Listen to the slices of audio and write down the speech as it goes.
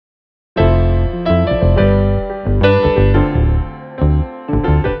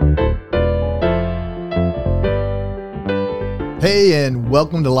Hey, and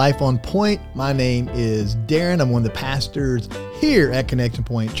welcome to Life on Point. My name is Darren. I'm one of the pastors here at Connection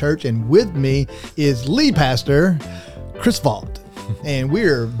Point Church, and with me is lead pastor Chris Vault. And we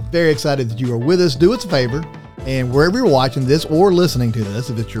are very excited that you are with us. Do us a favor, and wherever you're watching this or listening to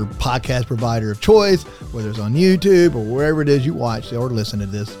this, if it's your podcast provider of choice, whether it's on YouTube or wherever it is you watch or listen to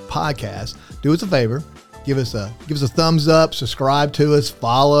this podcast, do us a favor. Give us a thumbs up, subscribe to us,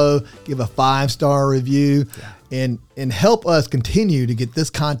 follow, give a 5-star review, and help us continue to get this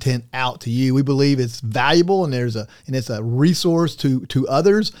content out to you. We believe it's valuable, and it's a resource to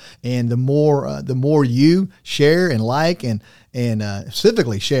others. And the more you share and like and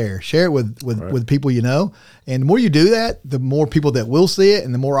specifically share it with people you know. And the more you do that, the more people that will see it,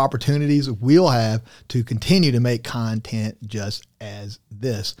 and the more opportunities we'll have to continue to make content just as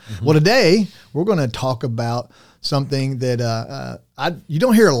this. Mm-hmm. Well, today we're going to talk about something that you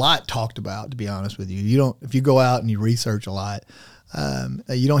don't hear a lot talked about, to be honest with you. You don't, if you go out and you research a lot,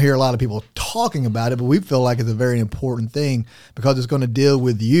 you don't hear a lot of people talking about it, but we feel like it's a very important thing because it's going to deal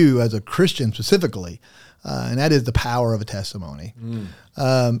with you as a Christian specifically. And that is the power of a testimony.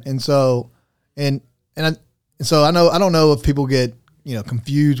 So I don't know if people get,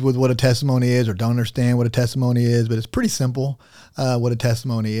 confused with what a testimony is or don't understand what a testimony is, but it's pretty simple. What a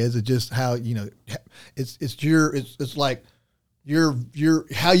testimony is, it's just how, it's like your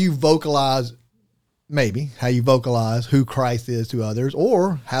how you vocalize who Christ is to others,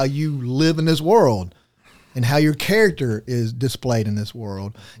 or how you live in this world. And how your character is displayed in this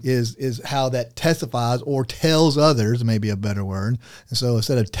world is how that testifies or tells others, maybe a better word. And so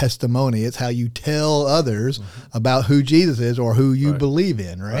instead of testimony, it's how you tell others about who Jesus is or who you believe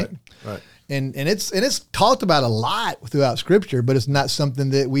in, right? Right. And it's talked about a lot throughout Scripture, but it's not something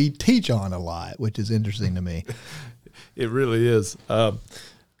that we teach on a lot, which is interesting to me. It really is.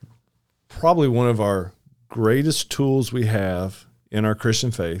 Probably one of our greatest tools we have in our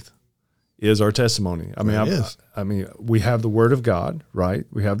Christian faith is our testimony. I mean, we have the Word of God, right?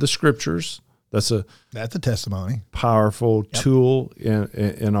 We have the Scriptures. That's a testimony. Powerful tool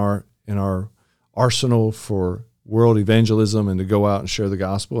in our arsenal for world evangelism and to go out and share the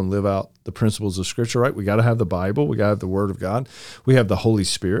gospel and live out the principles of Scripture, right? We got to have the Bible. We got to have the Word of God. We have the Holy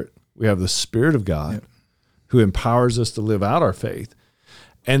Spirit. We have the Spirit of God who empowers us to live out our faith.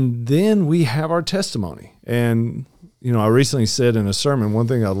 And then we have our testimony. And I recently said in a sermon, one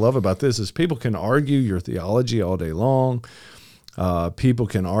thing I love about this is people can argue your theology all day long. People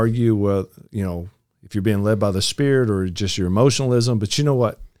can argue with, if you're being led by the Spirit or just your emotionalism. But you know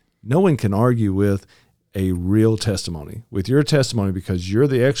what? No one can argue with a real testimony, with your testimony, because you're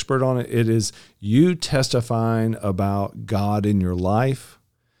the expert on it. It is you testifying about God in your life,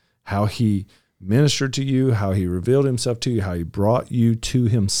 how He ministered to you, how He revealed Himself to you, how He brought you to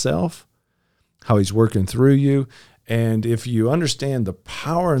Himself, how He's working through you. And if you understand the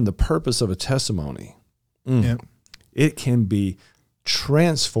power and the purpose of a testimony, it can be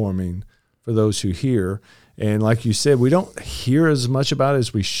transforming for those who hear. And like you said, we don't hear as much about it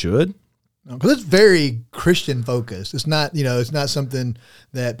as we should. Because it's very Christian focused. It's not, it's not something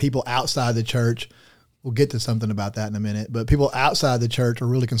that people outside the church, we'll get to something about that in a minute, but people outside the church are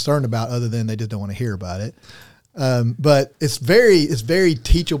really concerned about, other than they just don't want to hear about it. But it's very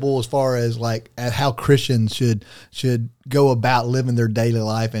teachable as far as at how Christians should go about living their daily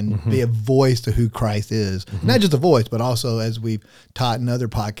life and be a voice to who Christ is. Not just a voice, but also, as we've taught in other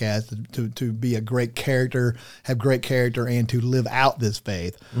podcasts, to be a great character, have great character, and to live out this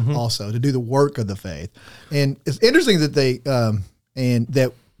faith also, to do the work of the faith. And it's interesting that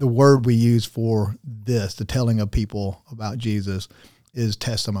that the word we use for this, the telling of people about Jesus, is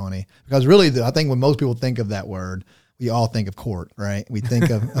testimony. Because really, I think when most people think of that word, we all think of court, right? We think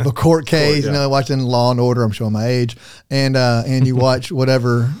of a court case, watching Law and Order, I'm showing my age, and you watch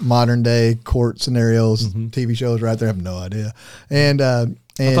whatever modern day court scenarios, TV shows right there, I have no idea. And I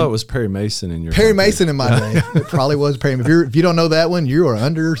thought it was Perry Mason in your Perry Mason in my day. It probably was Perry. If you don't know that one, you are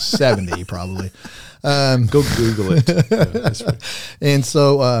under 70 probably. Go Google it.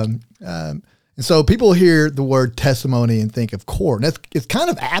 And so people hear the word testimony and think of court. And it's kind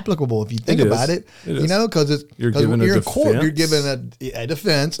of applicable if you think about it, because you're in court. You're giving a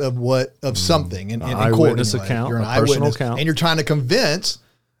defense of something in court. Eyewitness account, you're an personal eyewitness account, and you're trying to convince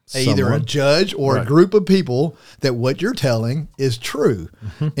either a judge or a group of people that what you're telling is true.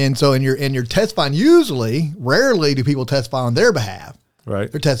 And so, and you're testifying. Rarely do people testify on their behalf.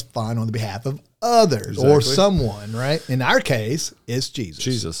 Right, they're testifying on the behalf of others or someone, right? In our case, it's Jesus.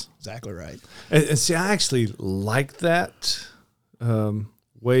 Jesus. Exactly right. And see, I actually like that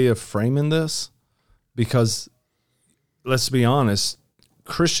way of framing this, because let's be honest,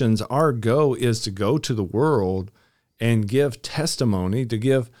 Christians, our go is to go to the world and give testimony, to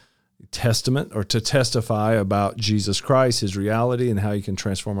give testament or to testify about Jesus Christ, his reality, and how he can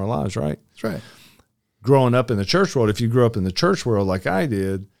transform our lives, right? That's right. Growing up in the church world, if you grew up in the church world like I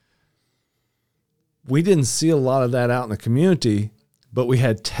did, we didn't see a lot of that out in the community, but we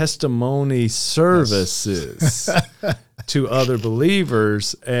had testimony services to other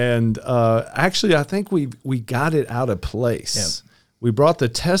believers. And actually, I think we got it out of place. Yep. We brought the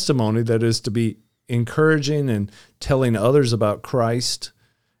testimony that is to be encouraging and telling others about Christ,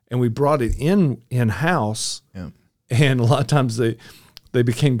 and we brought it in-house. Yep. And a lot of times they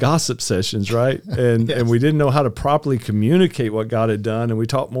became gossip sessions, right? And yes. And we didn't know how to properly communicate what God had done. And we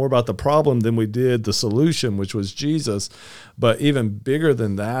talked more about the problem than we did the solution, which was Jesus. But even bigger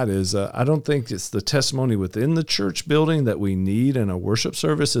than that is, I don't think it's the testimony within the church building that we need in a worship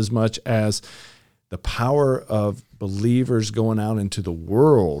service as much as the power of believers going out into the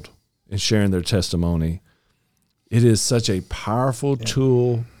world and sharing their testimony. It is such a powerful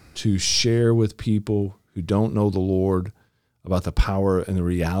tool to share with people who don't know the Lord about the power and the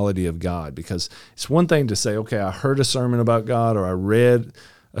reality of God. Because it's one thing to say, okay, I heard a sermon about God or I read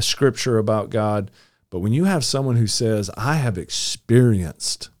a scripture about God, but when you have someone who says, I have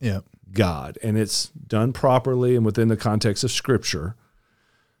experienced God, and it's done properly and within the context of Scripture,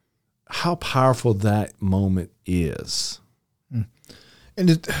 how powerful that moment is.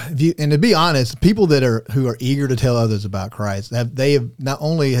 And to be honest, people who are eager to tell others about Christ, they have not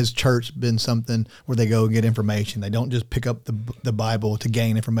only has church been something where they go and get information. They don't just pick up the Bible to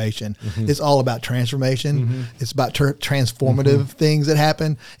gain information. Mm-hmm. It's all about transformation. Mm-hmm. It's about transformative things that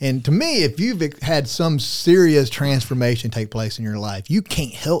happen. And to me, if you've had some serious transformation take place in your life, you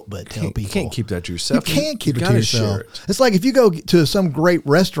can't help but tell people. You can't keep that to yourself. You can't keep it to yourself. It's like if you go to some great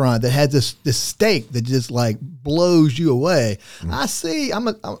restaurant that has this steak that just like blows you away. Mm-hmm. I see. I'm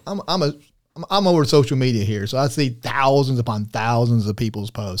over social media here, so I see thousands upon thousands of people's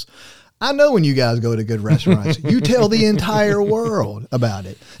posts. I know when you guys go to good restaurants, you tell the entire world about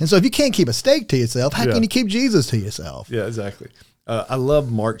it. And so if you can't keep a steak to yourself, how can you keep Jesus to yourself? Yeah, exactly. I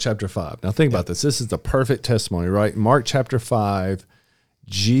love Mark chapter 5. Now think about this. This is the perfect testimony, right? Mark chapter 5,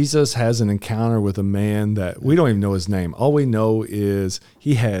 Jesus has an encounter with a man that we don't even know his name. All we know is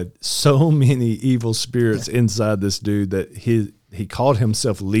he had so many evil spirits inside this dude that he called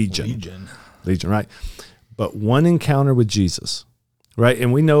himself Legion, right? But one encounter with Jesus, right?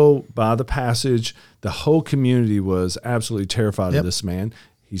 And we know by the passage, the whole community was absolutely terrified of this man.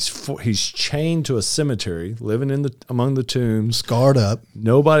 He's chained to a cemetery, living among the tombs. Scarred up.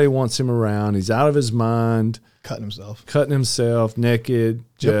 Nobody wants him around. He's out of his mind. Cutting himself naked,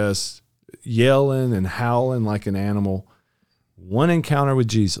 just yelling and howling like an animal. One encounter with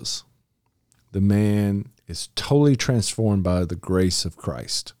Jesus, the man is totally transformed by the grace of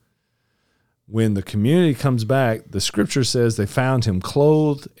Christ. When the community comes back, the scripture says they found him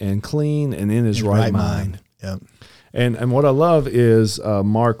clothed and clean and in his right mind. Yep. And what I love is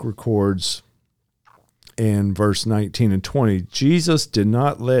Mark records in verse 19 and 20, Jesus did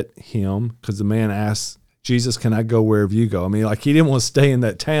not let him, because the man asked Jesus, can I go wherever you go? I mean, like he didn't want to stay in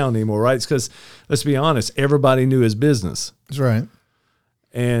that town anymore, right? It's because, let's be honest, everybody knew his business. That's right.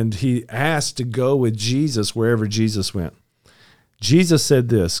 And he asked to go with Jesus wherever Jesus went. Jesus said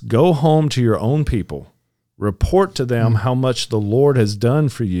this, go home to your own people, report to them how much the Lord has done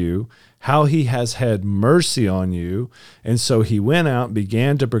for you, how he has had mercy on you. And so he went out and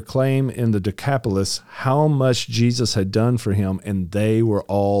began to proclaim in the Decapolis how much Jesus had done for him, and they were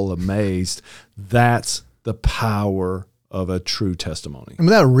all amazed. That's the power of a true testimony. And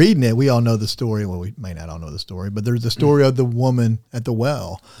without reading it, we all know the story. Well, we may not all know the story, but there's the story of the woman at the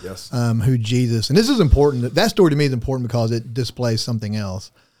well, who Jesus, and this is important. That story to me is important because it displays something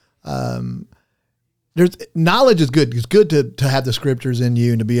else. There's knowledge is good. It's good to have the scriptures in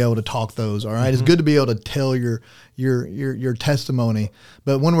you and to be able to talk those. All right, it's good to be able to tell your testimony.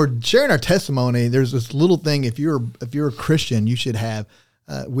 But when we're sharing our testimony, there's this little thing. If you're a Christian, you should have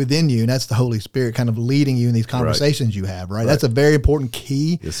within you, and that's the Holy Spirit kind of leading you in these conversations you have, right? That's a very important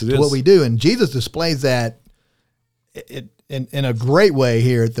key to what we do. And Jesus displays that in a great way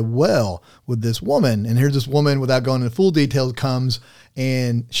here at the well with this woman. And here's this woman, without going into full details, comes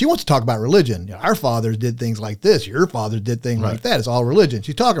and she wants to talk about religion. You know, our fathers did things like this. Your fathers did things like that. It's all religion.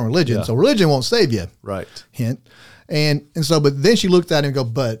 She's talking religion. Yeah. So religion won't save you. Right. Hint. And so, but then she looked at him and go,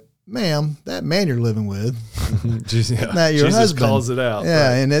 but ma'am, that man you're living with, not your Jesus husband. Calls it out.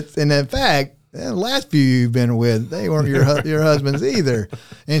 Yeah, right. And in fact, the last few you've been with, they weren't your husbands either.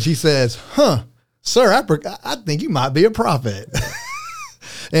 And she says, sir, I think you might be a prophet.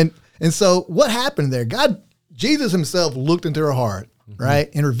 and so what happened there? Jesus himself looked into her heart right?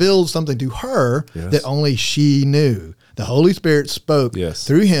 And revealed something to her Yes. that only she knew. The Holy Spirit spoke Yes.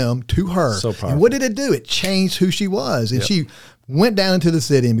 through him to her. So powerful. And what did it do? It changed who she was. And she went down into the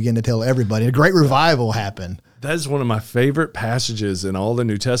city and began to tell everybody. A great revival happened. That is one of my favorite passages in all the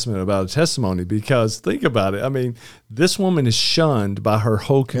New Testament about a testimony, because think about it. I mean, this woman is shunned by her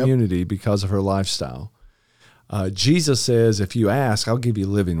whole community because of her lifestyle. Jesus says, if you ask, I'll give you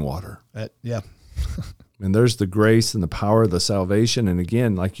living water. And there's the grace and the power of the salvation. And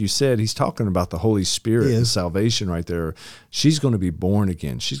again, like you said, he's talking about the Holy Spirit and salvation right there. She's going to be born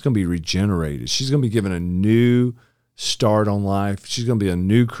again. She's going to be regenerated. She's going to be given a new start on life. She's going to be a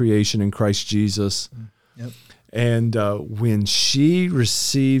new creation in Christ Jesus. Yep. And when she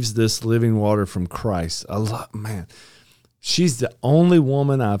receives this living water from Christ, man, she's the only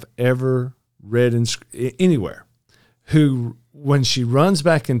woman I've ever read anywhere who, when she runs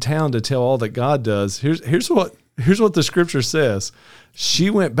back in town to tell all that God does, here's what the scripture says. She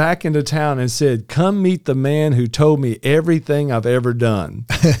went back into town and said, "Come meet the man who told me everything I've ever done."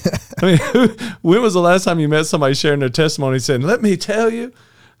 I mean, when was the last time you met somebody sharing their testimony saying, "Let me tell you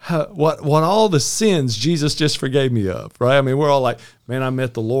what all the sins Jesus just forgave me of," right? I mean, we're all like, "Man, I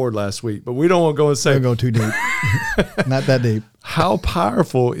met the Lord last week," but we don't want to go and say, Don't go too deep. Not that deep. How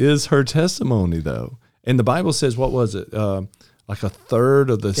powerful is her testimony, though? And the Bible says, what was it? Like a third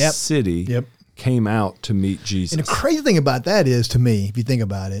of the city came out to meet Jesus. And the crazy thing about that is, to me, if you think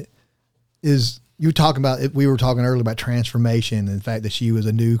about it, is you talking about it. We were talking earlier about transformation and the fact that she was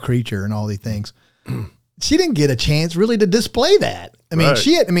a new creature and all these things. She didn't get a chance really to display that. I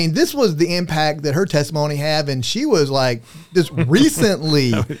mean, this was the impact that her testimony had, and she was like just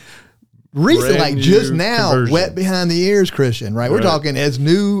recently, like just now, conversion. wet behind the ears Christian, right? We're talking as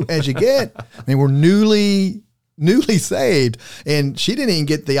new as you get. I mean, we're newly saved, and she didn't even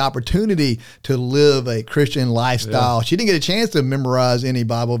get the opportunity to live a Christian lifestyle. She didn't get a chance to memorize any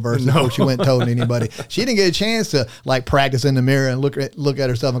Bible verses before she went and told anybody. She didn't get a chance to like practice in the mirror and look at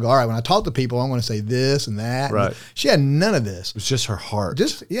herself and go, all right, when I talk to people, I'm going to say this and that. Right. And she had none of this. It was just her heart.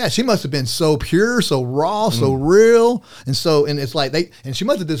 She must have been so pure, so raw, so real. And it's like she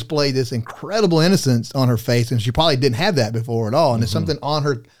must have displayed this incredible innocence on her face, and she probably didn't have that before at all. And it's something on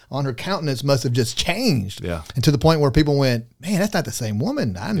her countenance must have just changed. Yeah. And to the point where people went, man, that's not the same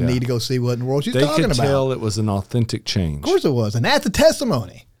woman. I need to go see what in the world she's talking about. They could tell it was an authentic change. Of course it was. And that's a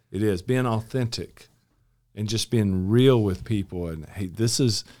testimony. It is. Being authentic and just being real with people. And, hey, this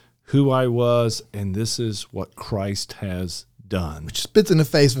is who I was, and this is what Christ has done. Which spits in the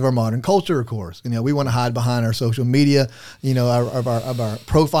face of our modern culture, of course. We want to hide behind our social media, our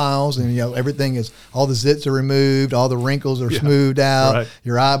profiles, and everything is, all the zits are removed, all the wrinkles are smoothed out,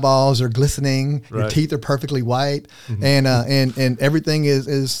 your eyeballs are glistening, your teeth are perfectly white, and everything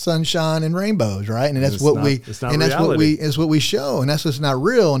is sunshine and rainbows, right? And that's what we show, and that's just not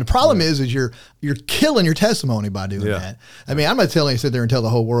real. And the problem is you're killing your testimony by doing that. I mean, I'm not telling you to sit there and tell the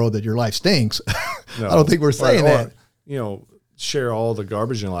whole world that your life stinks. No. I don't think we're saying that. Share all the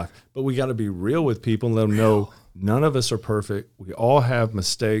garbage in life, but we got to be real with people and let them know none of us are perfect. We all have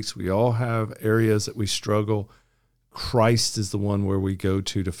mistakes. We all have areas that we struggle. Christ is the one where we go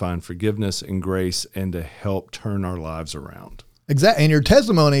to find forgiveness and grace and to help turn our lives around. Exactly. And your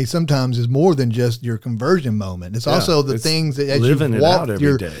testimony sometimes is more than just your conversion moment. It's also the things that as you walk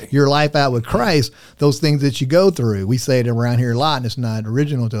your life out with Christ, those things that you go through. We say it around here a lot, and it's not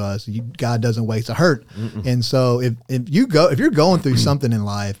original to us. God doesn't waste a hurt. And so if you're going through something in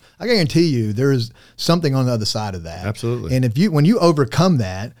life, I guarantee you there's something on the other side of that. Absolutely. And when you overcome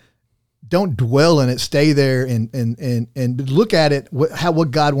that, don't dwell in it. Stay there and look at it.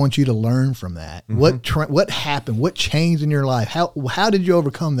 What God wants you to learn from that. What happened? What changed in your life? How did you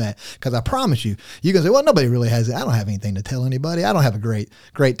overcome that? Because I promise you, you can say, well, nobody really has it. I don't have anything to tell anybody. I don't have a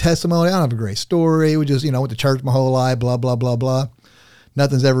great testimony. I don't have a great story. We just went to church my whole life. Blah blah blah blah.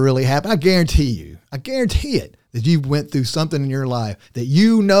 Nothing's ever really happened. I guarantee it. That you went through something in your life that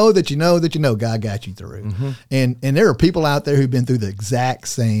God got you through. And there are people out there who've been through the exact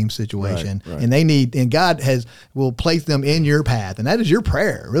same situation, and God will place them in your path. And that is your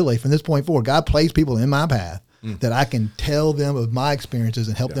prayer, really, from this point forward. God placed people in my path that I can tell them of my experiences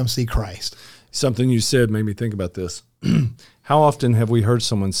and help them see Christ. Something you said made me think about this. How often have we heard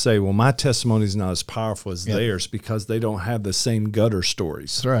someone say, well, my testimony is not as powerful as theirs because they don't have the same gutter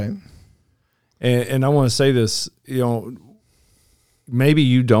stories. That's right. And I want to say this, maybe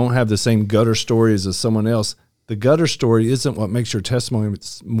you don't have the same gutter stories as someone else. The gutter story isn't what makes your testimony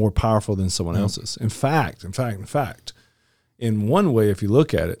more powerful than someone else's. In fact, in one way, if you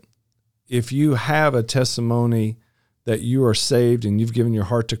look at it, if you have a testimony that you are saved and you've given your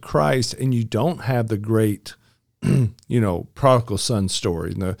heart to Christ and you don't have the great prodigal son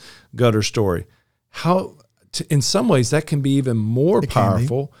story and the gutter story, in some ways that can be even more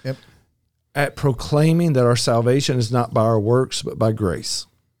powerful at proclaiming that our salvation is not by our works, but by grace.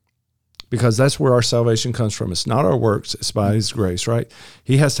 Because that's where our salvation comes from. It's not our works, it's by his grace, right?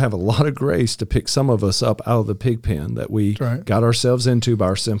 He has to have a lot of grace to pick some of us up out of the pig pen that we got ourselves into by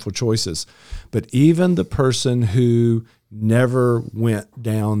our sinful choices. But even the person who never went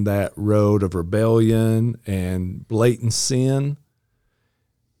down that road of rebellion and blatant sin,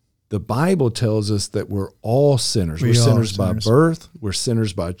 the Bible tells us that we're all sinners. We're sinners by birth. We're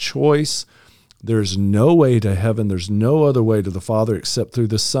sinners by choice. There's no way to heaven. There's no other way to the Father except through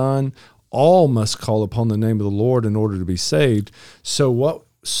the Son. All must call upon the name of the Lord in order to be saved. So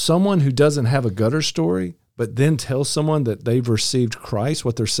someone who doesn't have a gutter story, but then tells someone that they've received Christ,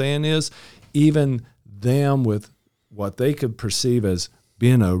 what they're saying is, even them with what they could perceive as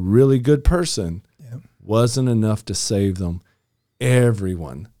being a really good person wasn't enough to save them.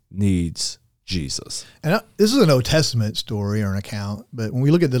 Everyone needs Jesus. And this is an Old Testament story or an account, but when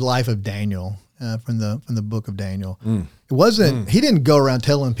we look at the life of Daniel from the book of Daniel, it wasn't. He didn't go around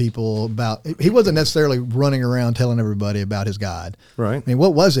telling people about. He wasn't necessarily running around telling everybody about his God. Right. I mean,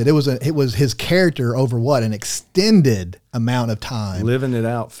 what was it? It was his character over an extended amount of time, living it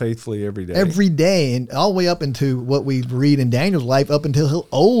out faithfully every day, and all the way up into what we read in Daniel's life up until his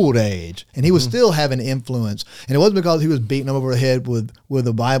old age, and he was still having influence. And it wasn't because he was beating them over the head with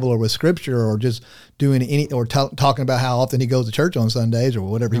the Bible or with Scripture or just doing talking about how often he goes to church on Sundays or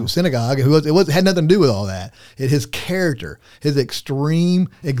whatever. He was synagogue. It had nothing to do with all that. His character, his extreme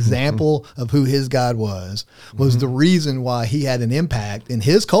example of who his God was the reason why he had an impact in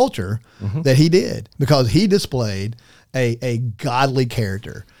his culture that he did, because he displayed a godly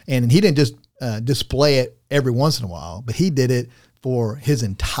character. And he didn't just display it every once in a while, but he did it for his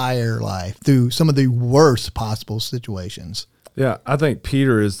entire life through some of the worst possible situations. Yeah, I think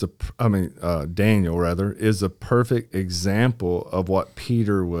Daniel is the perfect example of what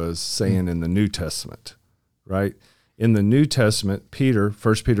Peter was saying in the New Testament, right? In the New Testament,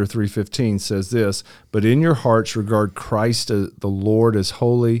 1 Peter 3:15 says this, "But in your hearts regard Christ the Lord as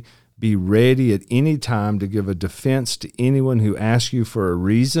holy. Be ready at any time to give a defense to anyone who asks you for a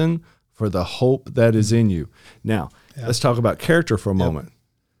reason for the hope that is in you." Now, let's talk about character for a moment.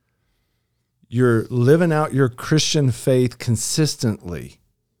 You're living out your Christian faith consistently.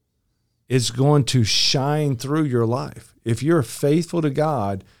 It's going to shine through your life. If you're faithful to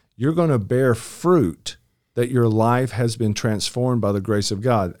God, you're going to bear fruit that your life has been transformed by the grace of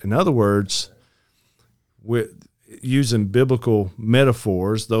God. In other words, using biblical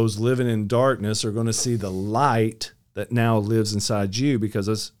metaphors, those living in darkness are going to see the light that now lives inside you, because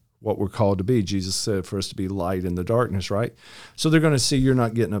that's what we're called to be. Jesus said for us to be light in the darkness, right? So they're going to see you're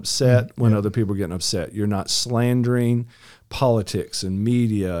not getting upset when other people are getting upset. You're not slandering politics and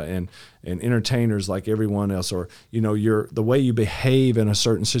media and entertainers like everyone else, or the way you behave in a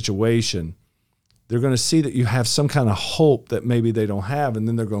certain situation. They're going to see that you have some kind of hope that maybe they don't have, and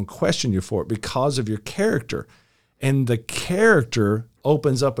then they're going to question you for it because of your character. And the character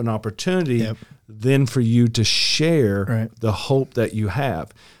opens up an opportunity then for you to share the hope that you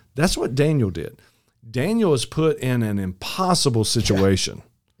have. That's what Daniel did. Daniel is put in an impossible situation,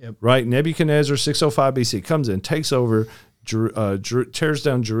 right? Nebuchadnezzar, 605 BC, comes in, takes over, tears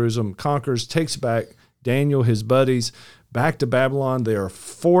down Jerusalem, conquers, takes back Daniel, his buddies, back to Babylon. They are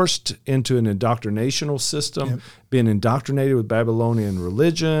forced into an indoctrinational system, being indoctrinated with Babylonian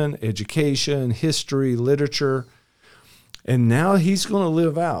religion, education, history, literature. And now he's going to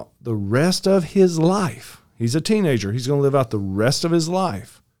live out the rest of his life. He's a teenager. He's going to live out the rest of his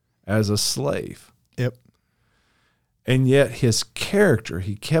life as a slave. And yet his character,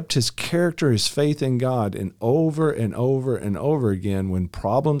 he kept his character, his faith in God, and over and over and over again, when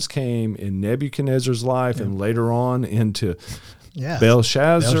problems came in Nebuchadnezzar's life and later on into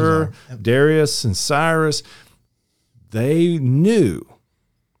Belshazzar, Darius, and Cyrus, they knew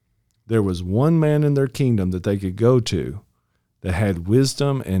there was one man in their kingdom that they could go to that had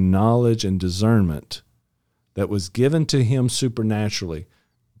wisdom and knowledge and discernment that was given to him supernaturally.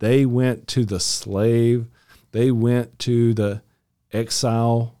 They went to the slave. They went to the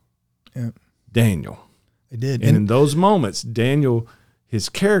exile, Daniel. They did. And in those moments, Daniel, his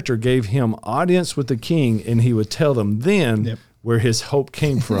character gave him audience with the king, and he would tell them then where his hope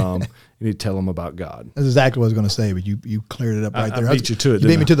came from, and he'd tell them about God. That's exactly what I was going to say, but you cleared it up right there. I beat you to it. You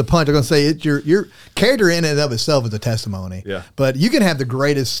beat me to the punch. I'm going to say your character in and of itself is a testimony. Yeah. But you can have the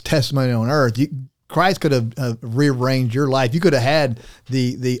greatest testimony on earth. Christ could have rearranged your life. You could have had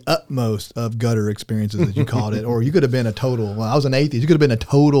the utmost of gutter experiences, as you called it, or you could have been a total. Well, I was an atheist. You could have been a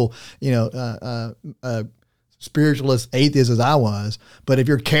total, spiritualist atheist as I was, but if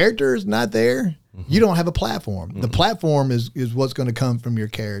your character is not there, you don't have a platform. The platform is what's going to come from your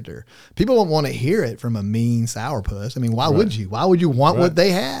character. People don't want to hear it from a mean sourpuss. I mean, why would you? Why would you want what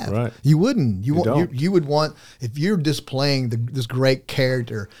they have? Right. You wouldn't. You would want, if you're displaying this great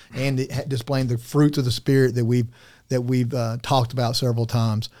character and displaying the fruits of the Spirit that we've talked about several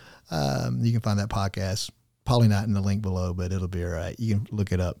times. You can find that podcast. Probably not in the link below, but it'll be all right. You can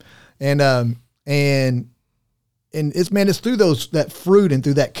look it up. And it's through that fruit and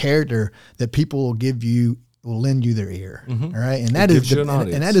through that character that people will lend you their ear. All right. And that is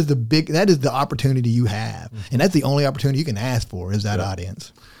the opportunity you have. And that's the only opportunity you can ask for is that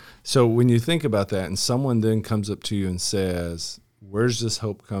audience. So when you think about that and someone then comes up to you and says, where's this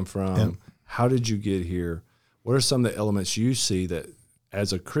hope come from? Yep. How did you get here? What are some of the elements you see that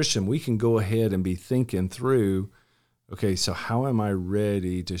as a Christian, we can go ahead and be thinking through, okay, so how am I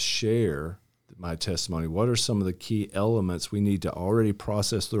ready to share my testimony? What are some of the key elements we need to already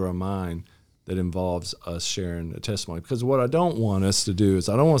process through our mind that involves us sharing a testimony? Because what I don't want us to do is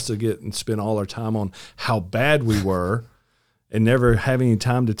I don't want us to get and spend all our time on how bad we were and never having any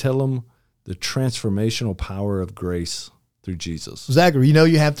time to tell them the transformational power of grace through Jesus. Zachary,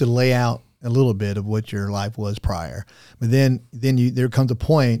 you have to lay out a little bit of what your life was prior, but then there comes a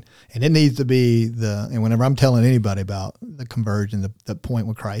point, and it needs to be and whenever I'm telling anybody about the conversion, the point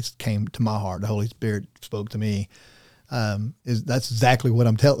when Christ came to my heart, the Holy Spirit spoke to me, that's exactly what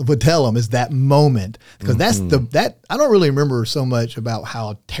would tell them is that moment, because that I don't really remember so much about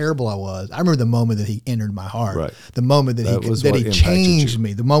how terrible I was. I remember the moment that he entered my heart, right. The moment that he changed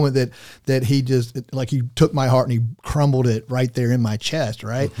me, the moment that he just, like, he took my heart and he crumbled it right there in my chest,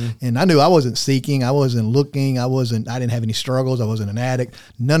 right? And I knew I wasn't seeking, I wasn't looking, I didn't have any struggles, I wasn't an addict,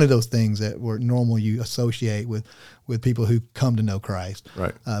 none of those things that were normal you associate with people who come to know Christ.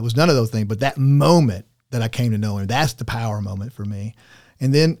 Right. It was none of those things, but that moment that I came to know him, that's the power moment for me.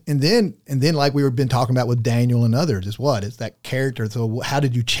 And then like we've been talking about with Daniel and others, it's that character. So how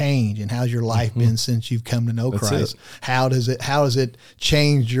did you change, and how's your life been since you've come to know Christ? How does it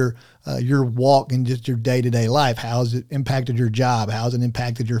change your walk and just your day-to-day life? How has it impacted your job? How has it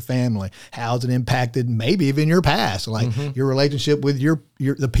impacted your family? How has it impacted maybe even your past, like your relationship with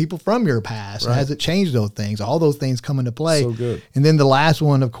the people from your past? Right. Has it changed those things? All those things come into play. So good. And then the last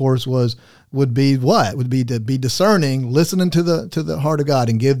one, of course, would be to be discerning, listening to the heart of God,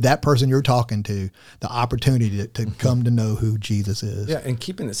 and give that person you're talking to the opportunity to come to know who Jesus is. Yeah, and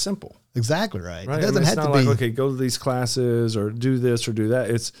keeping it simple. Exactly right. Right. It doesn't have to be like, okay, go to these classes or do this or do that.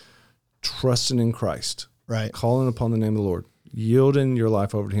 It's trusting in Christ. Right. Calling upon the name of the Lord, yielding your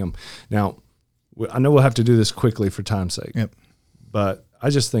life over to him. Now, I know we'll have to do this quickly for time's sake. Yep. But I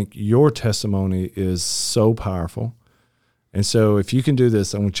just think your testimony is so powerful. And so if you can do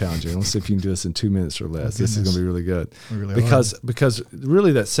this, I'm going to challenge you. Let's see if you can do this in 2 minutes or less. This is going to be really good. Because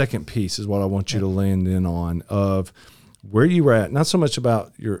really that second piece is what I want you to land in on, of where you were at. Not so much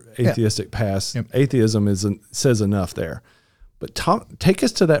about your atheistic past. Yep. Atheism says enough there. But take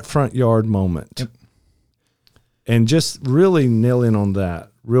us to that front yard moment. Yep. And just really nail in on that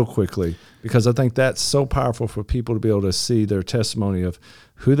real quickly, because I think that's so powerful for people to be able to see their testimony of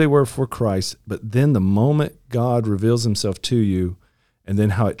who they were for Christ, but then the moment God reveals himself to you and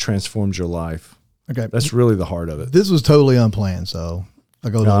then how it transforms your life. Okay. That's really the heart of it. This was totally unplanned, so I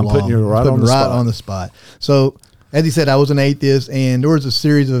go I'm putting you right on the spot. So as he said, I was an atheist, and there was a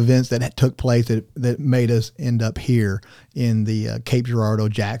series of events that took place that made us end up here in the Cape Girardeau,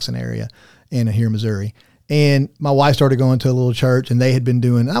 Jackson area and here in Missouri. And my wife started going to a little church, and they had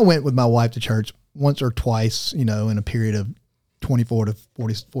been I went with my wife to church once or twice, in a period of 24 to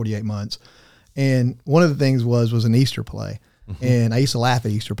 48 months. And one of the things was an Easter play. And I used to laugh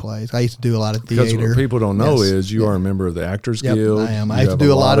at Easter plays. I used to do a lot of theater. Because what people don't know is you are a member of the Actors Guild. I am. I used to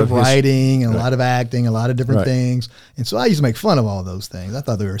do a lot of writing and a lot of acting, a lot of different things. And so I used to make fun of all those things. I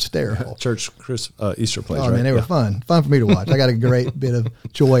thought they were hysterical. Church Easter plays, man, they were fun. Fun for me to watch. I got a great bit of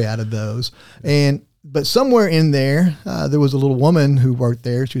joy out of those. But somewhere in there, there was a little woman who worked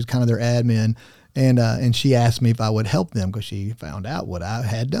there. She was kind of their admin. And she asked me if I would help them because she found out what I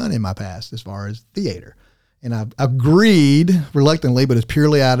had done in my past as far as theater. And I agreed reluctantly, but it's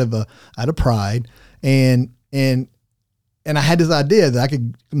purely out of pride. And I had this idea that I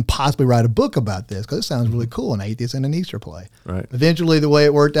could possibly write a book about this because it sounds really cool, an atheist in an Easter play. Right. Eventually, the way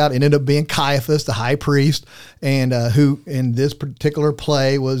it worked out, it ended up being Caiaphas, the high priest, and who in this particular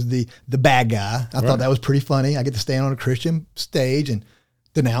play was the bad guy. I thought that was pretty funny. I get to stand on a Christian stage and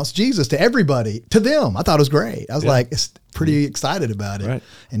denounce Jesus to everybody, to them. I thought it was great. I was it's pretty excited about it. Right.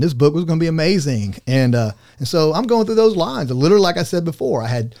 And this book was going to be amazing. And so I'm going through those lines. And literally, like I said before, I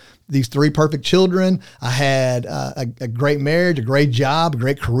had these 3 perfect children. I had a great marriage, a great job, a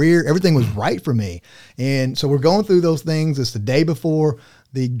great career. Everything was right for me. And so we're going through those things. It's the day before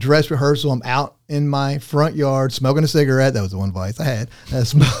the dress rehearsal. I'm out in my front yard smoking a cigarette. That was the one vice I had.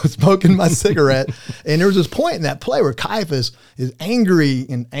 Smoking my cigarette. And there was this point in that play where Caiaphas is angry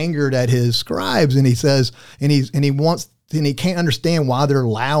and angered at his scribes, and he says, and he can't understand why they're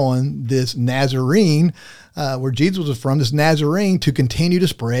allowing this Nazarene, where Jesus was from, this Nazarene, to continue to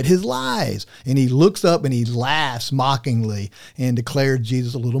spread his lies. And he looks up and he laughs mockingly and declares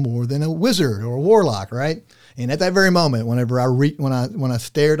Jesus a little more than a wizard or a warlock, right? And at that very moment, whenever when I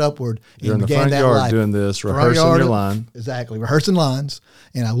stared upward, you're in the front yard doing this, rehearsing your line. Exactly, rehearsing lines.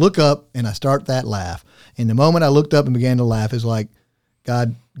 And I look up and I start that laugh. And the moment I looked up and began to laugh, it's like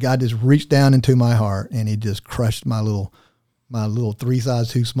God just reached down into my heart and he just crushed my little 3 size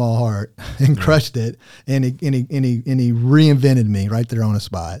too small heart and crushed it. And he reinvented me right there on the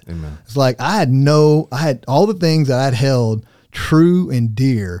spot. Amen. It's like I had all the things that I'd held true and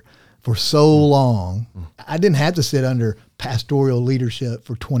dear for so long. I didn't have to sit under pastoral leadership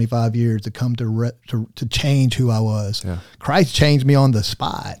for 25 years to come to change who I was. Yeah. Christ changed me on the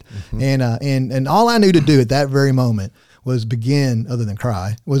spot. Mm-hmm. And all I knew to do at that very moment was begin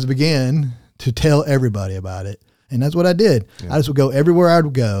to tell everybody about it. And that's what I did. Yeah. I just would go everywhere I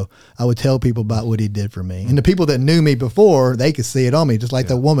would go. I would tell people about what he did for me. And the people that knew me before, they could see it on me, just like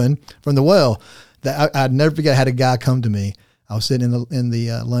the woman from the well. That I'd never forget. I had a guy come to me. I was sitting in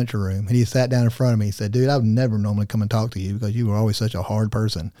the lunchroom, and he sat down in front of me. He said, "Dude, I would never normally come and talk to you because you were always such a hard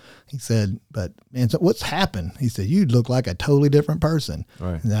person." He said, "But man, so what's happened?" He said, "You look like a totally different person."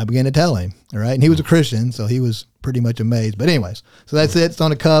 Right. And I began to tell him. All right, and he was a Christian, so he was pretty much amazed. But anyways, so that's it. It's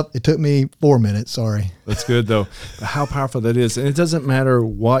on a cup. It took me 4 minutes. Sorry. That's good though. How powerful that is, and it doesn't matter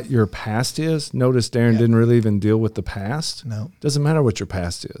what your past is. Notice Darren didn't really even deal with the past. No, it doesn't matter what your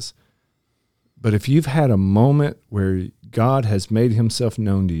past is. But if you've had a moment where God has made himself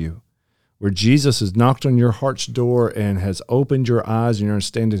known to you, where Jesus has knocked on your heart's door and has opened your eyes and you're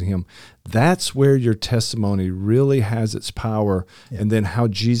understanding him, that's where your testimony really has its power, and then how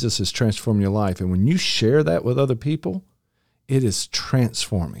Jesus has transformed your life. And when you share that with other people, it is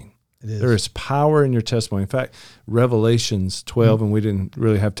transforming. It is. There is power in your testimony. In fact, Revelations 12, and we didn't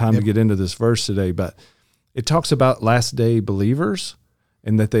really have time to get into this verse today, but it talks about last day believers,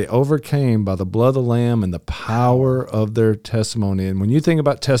 and that they overcame by the blood of the Lamb and the power of their testimony. And when you think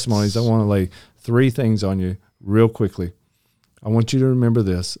about testimonies, I want to lay 3 things on you real quickly. I want you to remember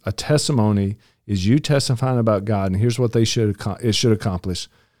this. A testimony is you testifying about God, and here's what it should accomplish.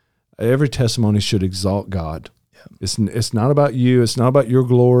 Every testimony should exalt God. Yep. It's not about you. It's not about your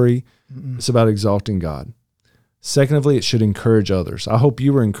glory. Mm-mm. It's about exalting God. Secondly, it should encourage others. I hope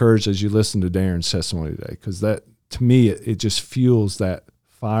you were encouraged as you listened to Darren's testimony today, because that, to me, it just fuels that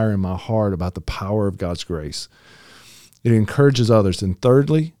fire in my heart about the power of God's grace. It encourages others. And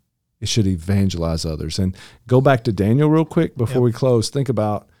thirdly, it should evangelize others. And go back to Daniel real quick before we close. Think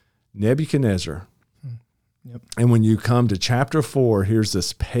about Nebuchadnezzar. Yep. And when you come to chapter 4, here's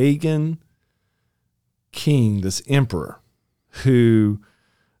this pagan king, this emperor, who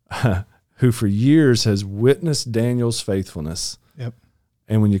for years has witnessed Daniel's faithfulness. Yep.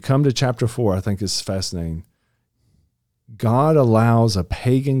 And when you come to chapter 4, I think it's fascinating. God allows a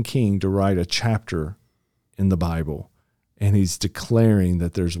pagan king to write a chapter in the Bible, and he's declaring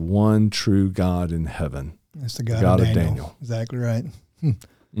that there's one true God in heaven. That's the God of Daniel. Exactly right.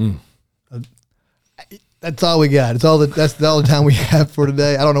 That's all we got. That's all the time we have for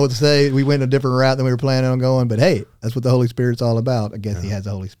today. I don't know what to say. We went a different route than we were planning on going, but hey, that's what the Holy Spirit's all about. I guess he has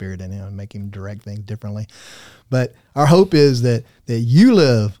the Holy Spirit in him and make him direct things differently. But our hope is that you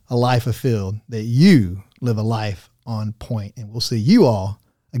live a life fulfilled, that you live a life on point, and we'll see you all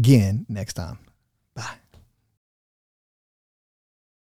again next time.